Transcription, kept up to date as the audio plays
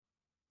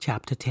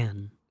Chapter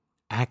 10.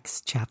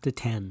 Acts chapter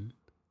 10.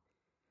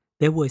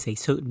 There was a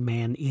certain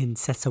man in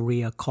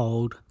Caesarea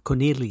called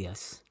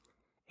Cornelius,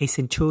 a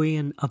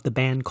centurion of the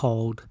band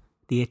called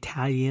the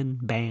Italian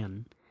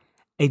Band,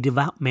 a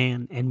devout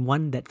man and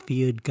one that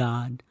feared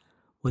God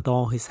with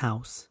all his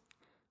house,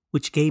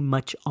 which gave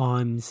much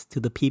alms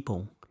to the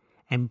people,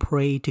 and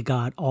prayed to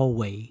God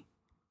always.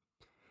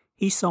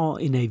 He saw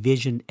in a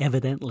vision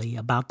evidently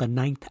about the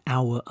 9th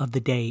hour of the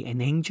day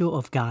an angel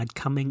of God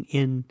coming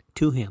in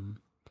to him,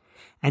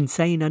 and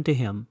saying unto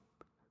him,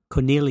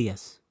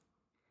 Cornelius.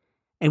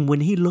 And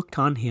when he looked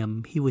on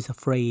him, he was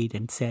afraid,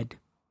 and said,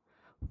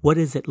 What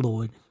is it,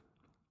 Lord?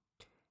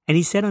 And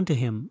he said unto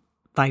him,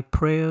 Thy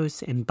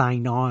prayers and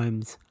thine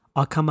alms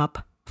are come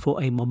up for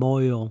a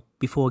memorial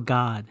before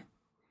God.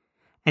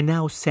 And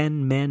now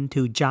send men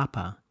to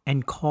Joppa,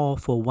 and call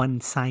for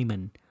one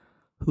Simon,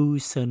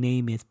 whose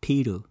surname is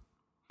Peter.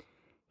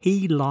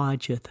 He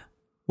lodgeth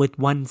with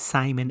one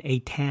Simon a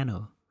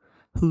tanner,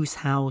 whose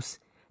house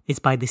is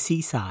by the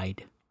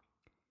seaside.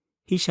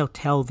 He shall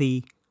tell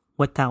thee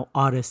what thou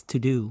oughtest to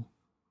do.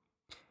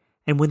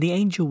 And when the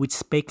angel which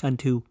spake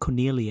unto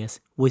Cornelius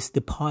was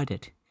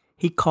departed,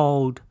 he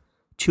called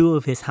 2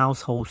 of his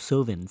household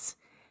servants,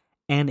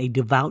 and a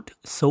devout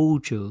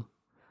soldier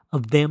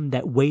of them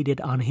that waited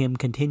on him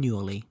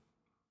continually.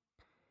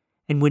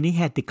 And when he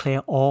had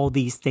declared all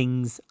these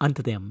things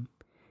unto them,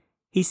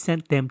 he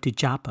sent them to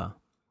Joppa.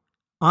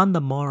 On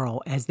the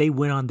morrow, as they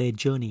went on their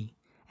journey,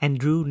 and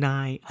drew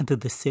nigh unto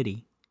the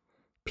city,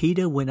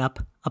 Peter went up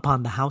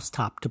upon the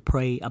housetop to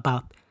pray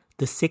about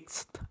the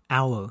 6th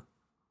hour.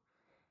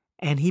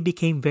 And he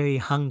became very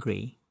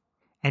hungry,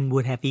 and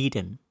would have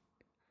eaten.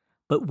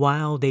 But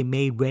while they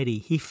made ready,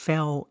 he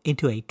fell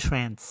into a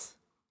trance,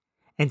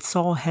 and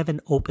saw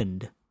heaven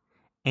opened,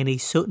 and a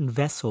certain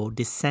vessel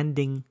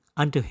descending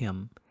unto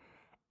him,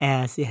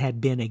 as it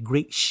had been a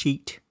great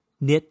sheet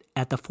knit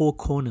at the 4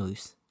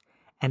 corners,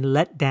 and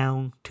let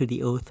down to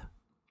the earth,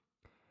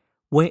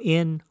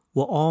 wherein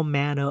were all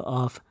manner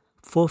of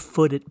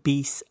 4-footed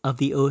beasts of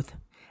the earth,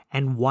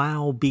 and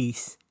wild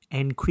beasts,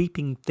 and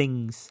creeping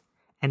things,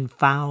 and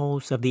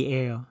fowls of the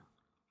air.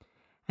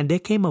 And there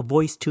came a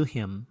voice to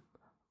him,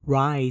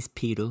 Rise,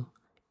 Peter,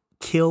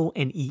 kill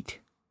and eat.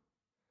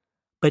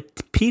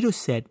 But Peter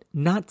said,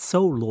 Not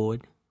so,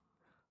 Lord,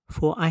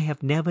 for I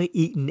have never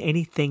eaten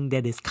anything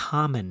that is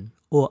common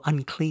or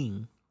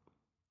unclean.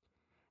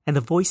 And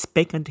the voice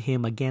spake unto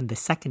him again the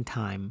 2nd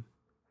time,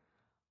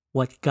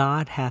 What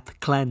God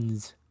hath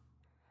cleansed,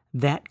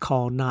 that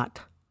call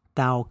not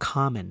thou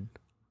common.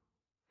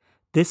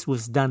 This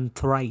was done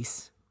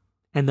thrice,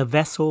 and the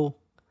vessel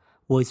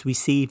was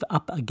received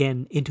up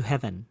again into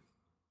heaven.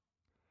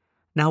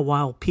 Now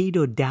while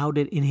Peter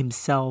doubted in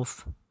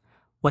himself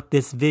what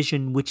this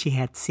vision which he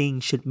had seen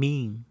should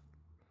mean,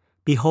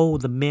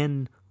 behold, the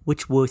men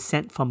which were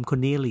sent from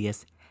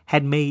Cornelius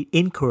had made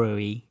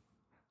inquiry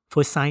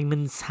for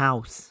Simon's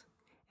house,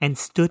 and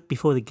stood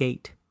before the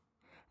gate,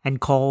 and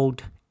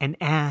called and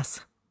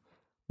asked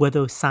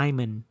whether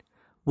Simon,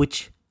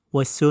 which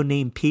was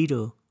surnamed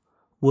Peter,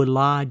 were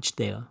lodged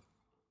there.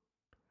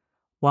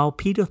 While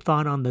Peter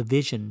thought on the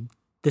vision,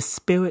 the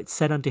Spirit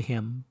said unto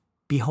him,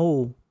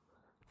 Behold,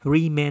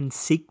 3 men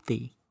seek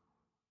thee.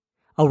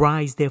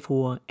 Arise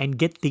therefore, and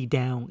get thee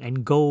down,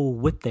 and go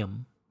with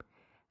them,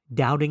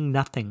 doubting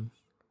nothing,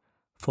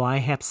 for I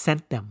have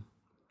sent them.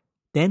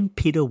 Then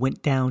Peter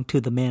went down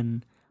to the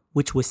men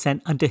which were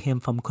sent unto him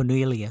from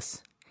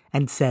Cornelius,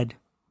 and said,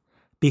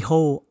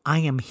 Behold, I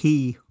am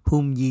he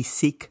whom ye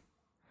seek.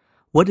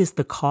 What is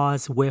the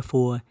cause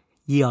wherefore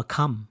ye are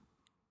come?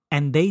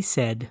 And they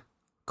said,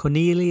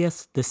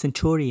 Cornelius the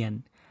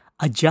centurion,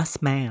 a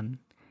just man,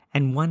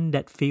 and one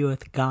that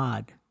feareth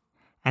God,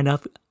 and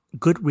of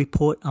good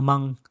report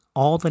among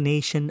all the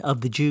nation of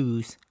the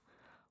Jews,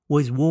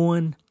 was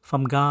warned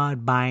from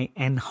God by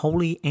an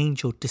holy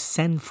angel to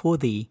send for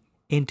thee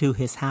into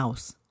his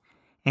house,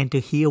 and to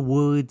hear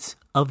words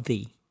of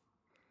thee.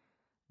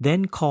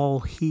 Then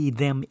called he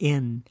them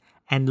in,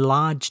 and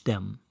lodged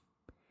them.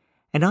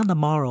 And on the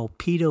morrow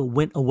Peter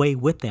went away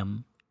with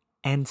them,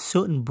 and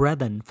certain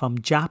brethren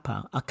from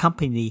Joppa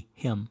accompanied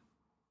him.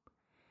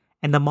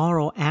 And the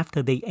morrow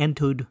after they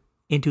entered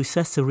into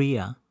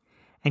Caesarea,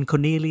 and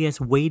Cornelius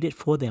waited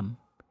for them,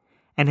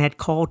 and had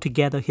called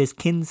together his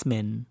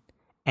kinsmen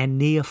and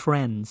near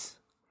friends.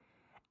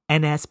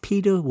 And as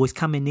Peter was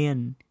coming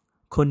in,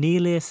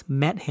 Cornelius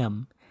met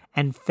him,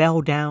 and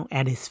fell down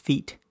at his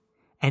feet,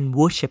 and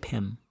worshipped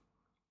him.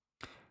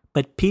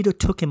 But Peter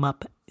took him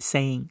up,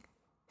 saying,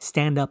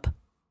 Stand up,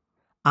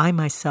 I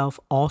myself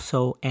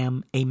also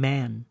am a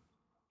man.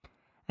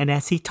 And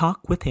as he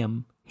talked with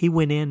him, he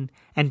went in,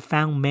 and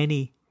found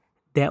many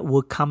that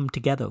were come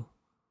together.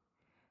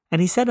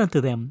 And he said unto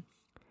them,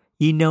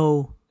 Ye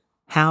know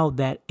how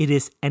that it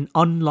is an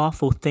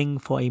unlawful thing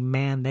for a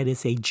man that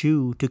is a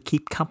Jew to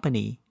keep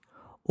company,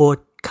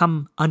 or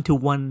come unto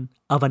one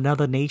of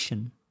another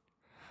nation.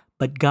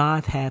 But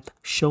God hath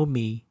shown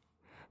me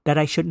that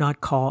I should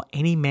not call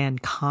any man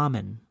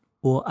common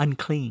or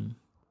unclean.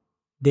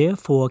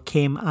 Therefore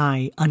came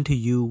I unto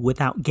you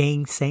without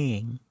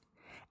gainsaying,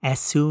 as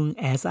soon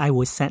as I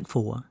was sent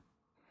for.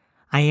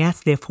 I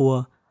asked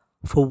therefore,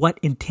 for what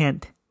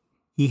intent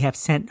ye have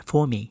sent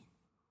for me?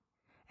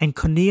 And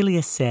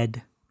Cornelius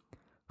said,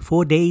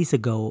 4 days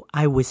ago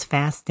I was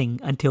fasting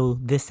until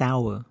this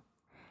hour,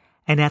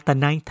 and at the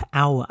 9th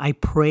hour I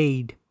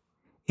prayed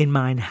in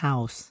mine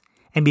house,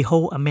 and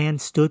behold, a man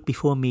stood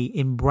before me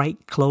in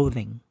bright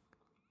clothing,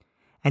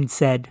 and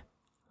said,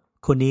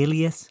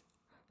 Cornelius,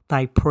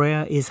 thy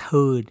prayer is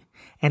heard,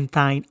 and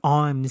thine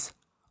alms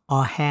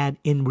are had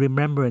in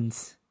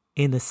remembrance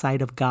in the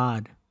sight of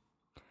God.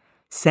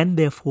 Send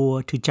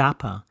therefore to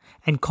Joppa,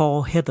 and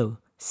call hither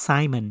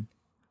Simon,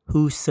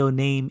 whose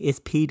surname is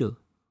Peter.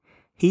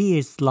 He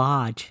is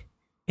lodged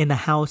in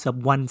the house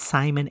of one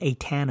Simon a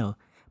tanner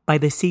by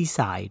the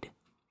seaside,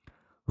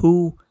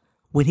 who,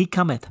 when he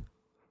cometh,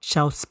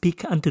 shall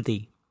speak unto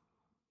thee.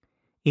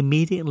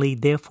 Immediately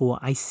therefore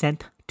I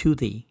sent to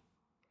thee,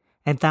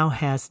 and thou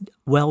hast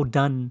well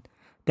done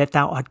that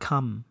thou art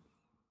come.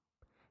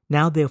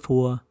 Now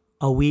therefore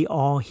are we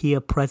all here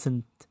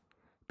present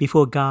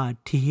before God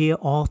to hear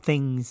all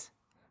things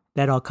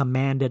that are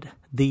commanded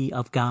thee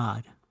of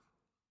God.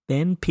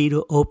 Then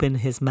Peter opened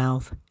his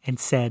mouth and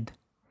said,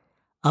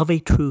 Of a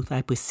truth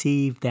I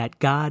perceive that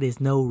God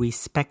is no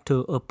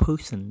respecter of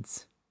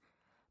persons,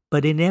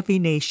 but in every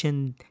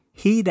nation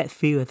he that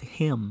feareth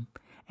him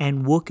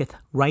and worketh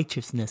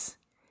righteousness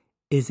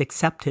is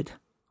accepted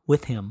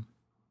with him.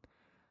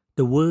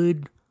 The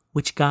word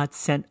which God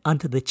sent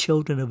unto the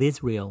children of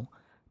Israel,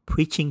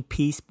 preaching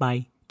peace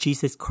by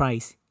Jesus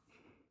Christ,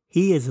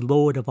 he is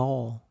Lord of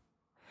all.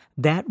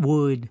 That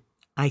word,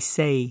 I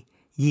say,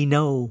 ye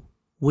know,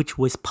 which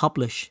was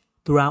published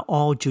throughout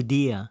all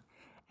Judea,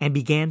 and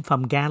began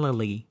from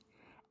Galilee,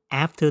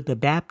 after the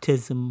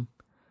baptism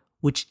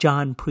which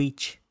John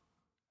preached,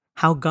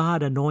 how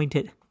God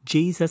anointed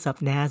Jesus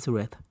of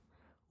Nazareth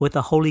with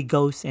the Holy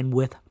Ghost and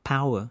with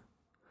power,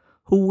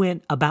 who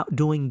went about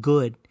doing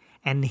good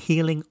and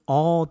healing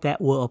all that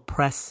were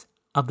oppressed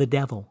of the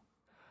devil,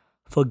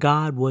 for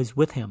God was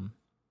with him.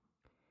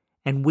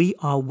 And we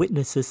are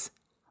witnesses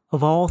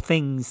of all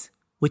things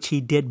which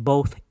he did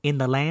both in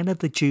the land of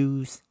the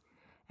Jews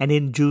and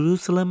in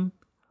Jerusalem,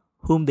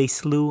 whom they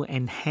slew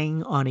and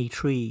hanged on a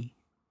tree.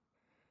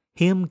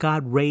 Him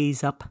God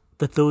raised up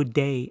the 3rd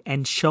day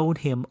and showed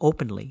him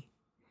openly,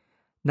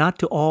 not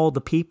to all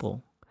the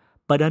people,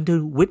 but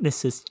unto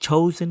witnesses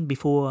chosen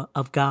before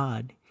of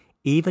God,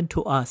 even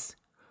to us,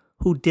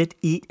 who did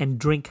eat and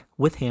drink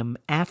with him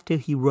after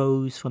he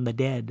rose from the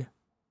dead.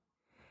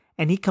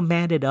 And he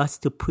commanded us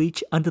to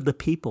preach unto the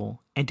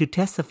people, and to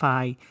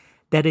testify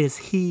that it is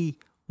he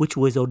which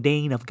was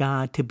ordained of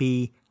God to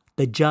be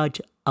the judge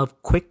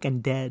of quick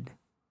and dead.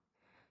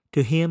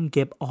 To him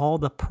give all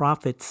the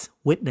prophets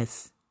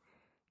witness,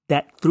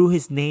 that through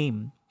his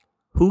name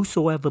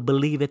whosoever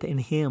believeth in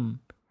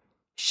him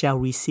shall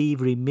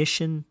receive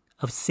remission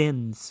of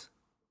sins.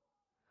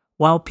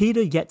 While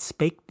Peter yet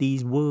spake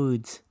these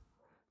words,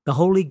 the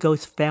Holy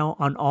Ghost fell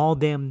on all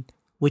them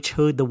which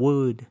heard the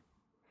word.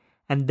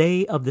 And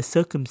they of the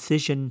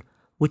circumcision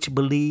which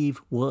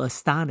believed were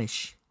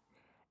astonished,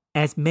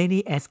 as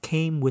many as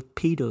came with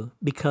Peter,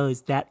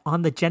 because that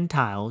on the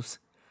Gentiles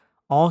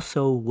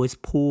also was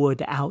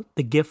poured out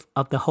the gift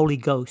of the Holy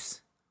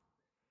Ghost.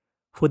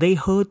 For they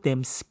heard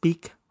them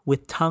speak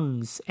with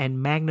tongues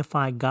and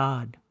magnify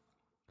God.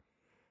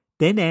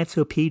 Then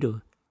answered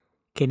Peter,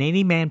 Can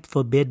any man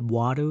forbid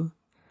water,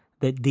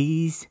 that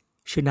these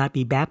should not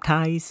be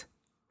baptized,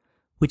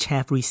 which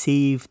have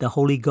received the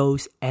Holy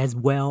Ghost as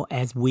well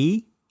as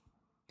we?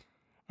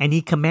 And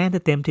he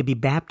commanded them to be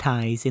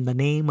baptized in the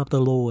name of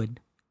the Lord.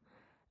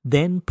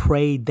 Then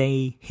prayed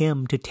they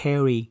him to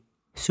tarry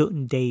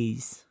certain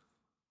days.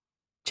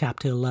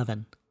 Chapter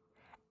 11.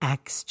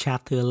 Acts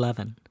chapter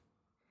 11.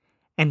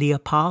 And the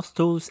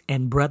apostles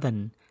and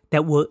brethren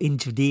that were in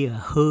Judea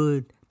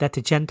heard that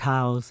the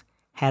Gentiles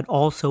had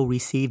also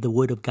received the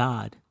word of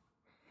God.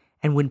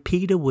 And when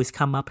Peter was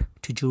come up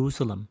to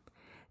Jerusalem,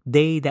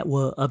 they that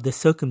were of the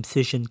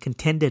circumcision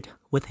contended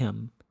with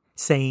him,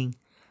 saying,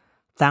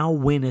 Thou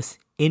wentest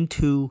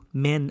into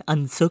men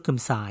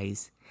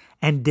uncircumcised,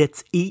 and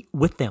didst eat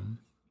with them.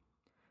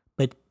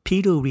 But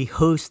Peter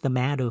rehearsed the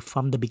matter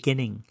from the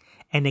beginning,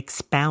 and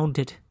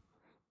expounded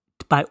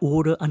by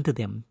order unto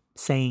them,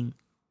 saying,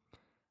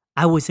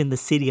 I was in the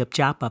city of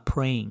Joppa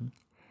praying,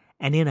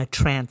 and in a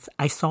trance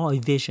I saw a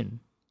vision,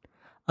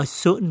 a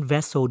certain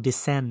vessel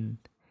descend,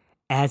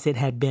 as it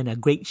had been a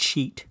great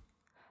sheet,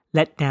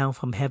 let down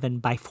from heaven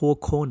by 4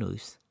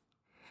 corners,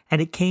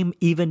 and it came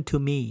even to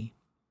me,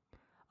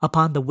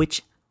 upon the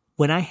which,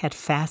 when I had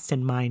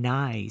fastened mine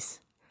eyes,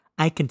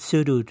 I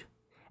considered,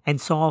 and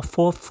saw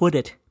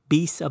 4-footed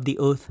beasts of the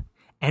earth,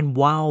 and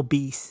wild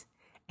beasts,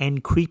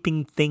 and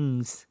creeping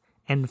things,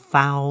 and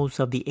fowls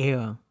of the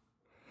air.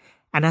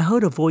 And I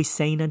heard a voice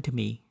saying unto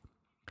me,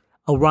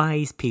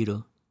 Arise,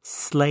 Peter,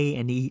 slay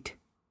and eat.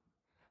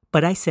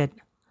 But I said,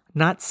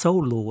 Not so,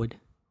 Lord,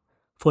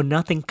 for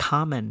nothing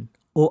common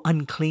or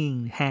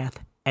unclean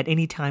hath at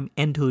any time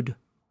entered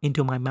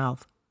into my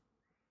mouth.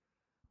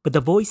 But the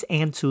voice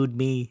answered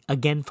me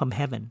again from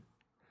heaven,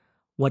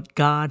 what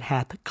God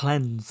hath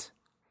cleansed,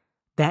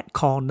 that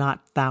call not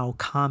thou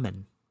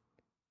common.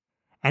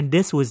 And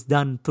this was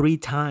done 3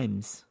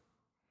 times,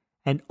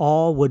 and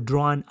all were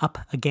drawn up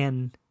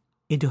again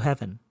into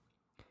heaven.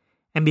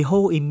 And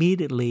behold,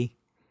 immediately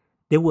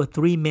there were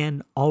 3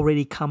 men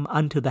already come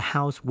unto the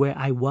house where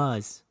I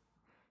was,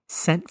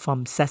 sent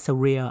from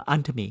Caesarea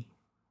unto me.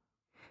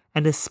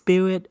 And the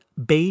Spirit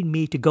bade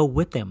me to go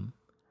with them,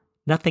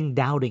 nothing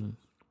doubting.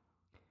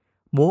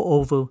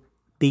 Moreover,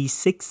 these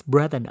 6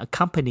 brethren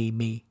accompanied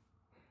me,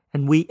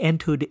 and we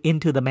entered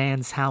into the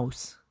man's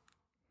house.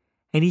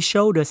 And he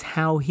showed us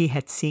how he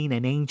had seen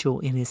an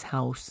angel in his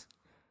house,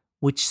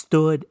 which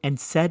stood and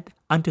said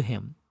unto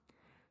him,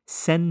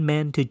 Send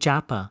men to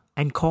Joppa,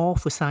 and call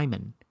for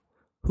Simon,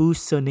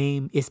 whose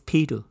surname is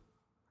Peter,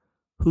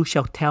 who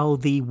shall tell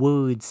thee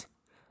words,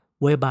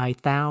 whereby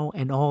thou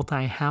and all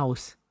thy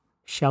house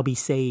shall be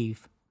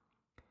saved.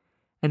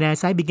 And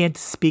as I began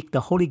to speak,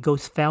 the Holy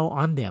Ghost fell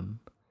on them,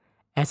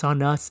 as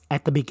on us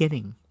at the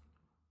beginning.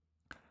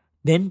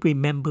 Then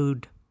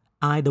remembered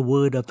I the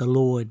word of the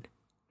Lord,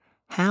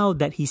 how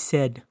that he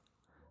said,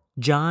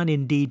 John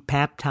indeed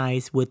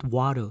baptized with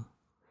water,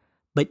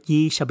 but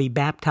ye shall be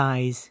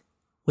baptized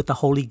with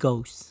the Holy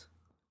Ghost.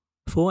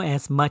 For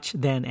as much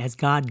then as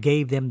God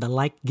gave them the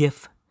like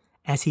gift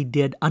as he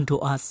did unto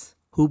us,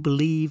 who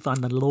believe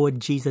on the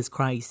Lord Jesus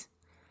Christ,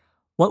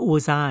 what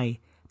was I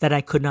that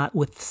I could not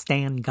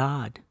withstand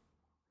God?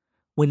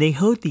 When they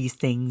heard these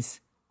things,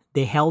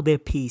 they held their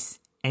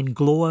peace and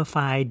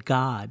glorified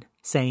God,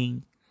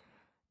 saying,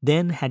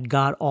 Then had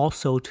God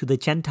also to the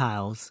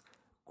Gentiles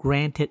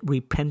granted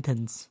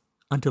repentance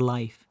unto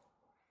life.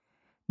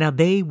 Now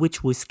they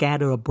which were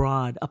scattered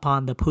abroad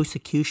upon the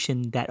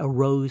persecution that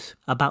arose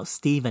about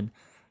Stephen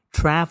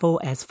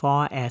traveled as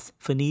far as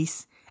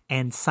Phoenice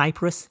and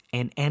Cyprus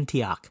and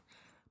Antioch,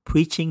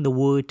 preaching the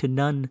word to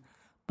none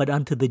but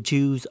unto the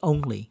Jews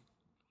only.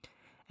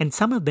 And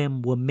some of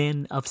them were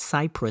men of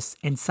Cyprus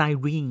and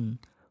Cyrene,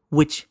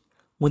 which,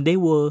 when they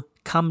were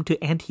come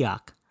to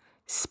Antioch,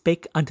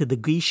 spake unto the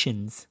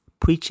Grecians,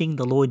 preaching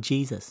the Lord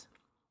Jesus.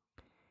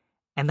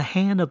 And the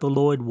hand of the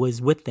Lord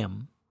was with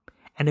them,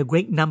 and a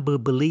great number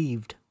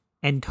believed,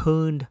 and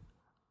turned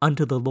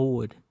unto the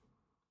Lord.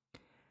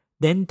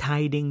 Then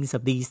tidings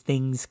of these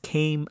things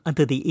came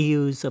unto the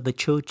ears of the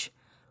church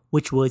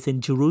which was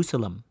in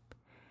Jerusalem,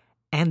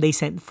 and they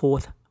sent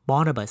forth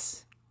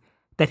Barnabas,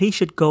 that he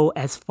should go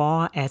as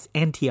far as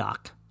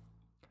Antioch,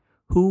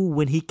 who,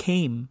 when he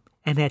came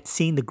and had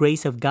seen the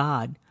grace of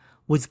God,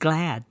 was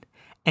glad,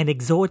 and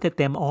exhorted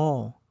them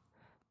all,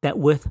 that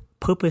with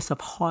purpose of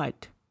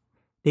heart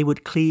they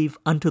would cleave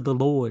unto the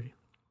Lord.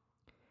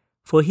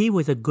 For he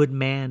was a good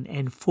man,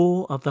 and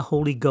full of the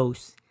Holy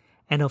Ghost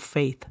and of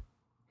faith,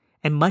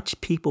 and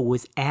much people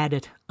was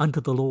added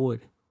unto the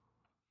Lord.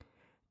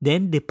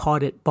 Then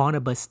departed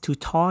Barnabas to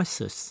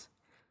Tarsus,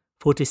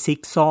 for to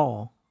seek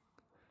Saul.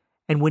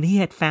 And when he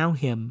had found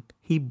him,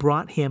 he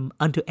brought him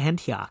unto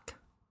Antioch.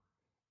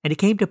 And it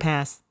came to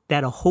pass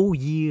that a whole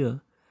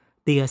year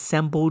they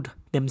assembled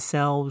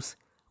themselves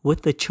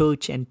with the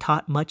church and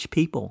taught much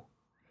people.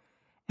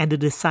 And the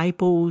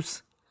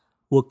disciples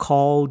were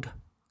called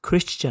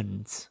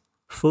Christians,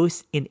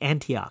 first in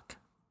Antioch.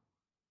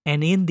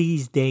 And in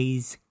these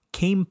days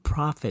came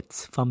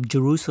prophets from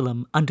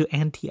Jerusalem unto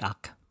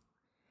Antioch.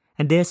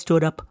 And there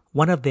stood up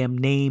one of them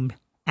named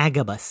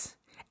Agabus,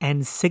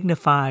 and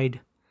signified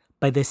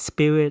by the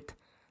Spirit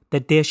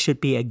that there should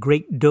be a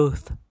great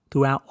dearth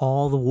throughout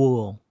all the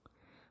world,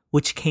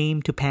 which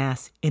came to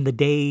pass in the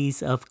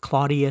days of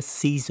Claudius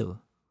Caesar.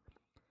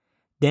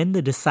 Then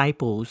the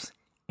disciples,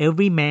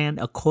 every man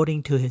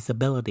according to his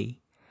ability,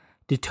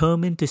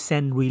 determined to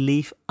send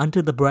relief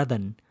unto the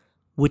brethren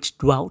which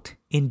dwelt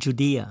in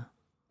Judea,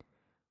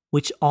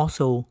 which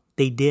also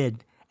they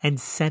did, and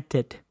sent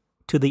it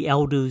to the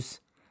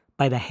elders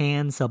by the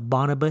hands of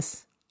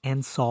Barnabas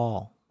and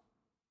Saul.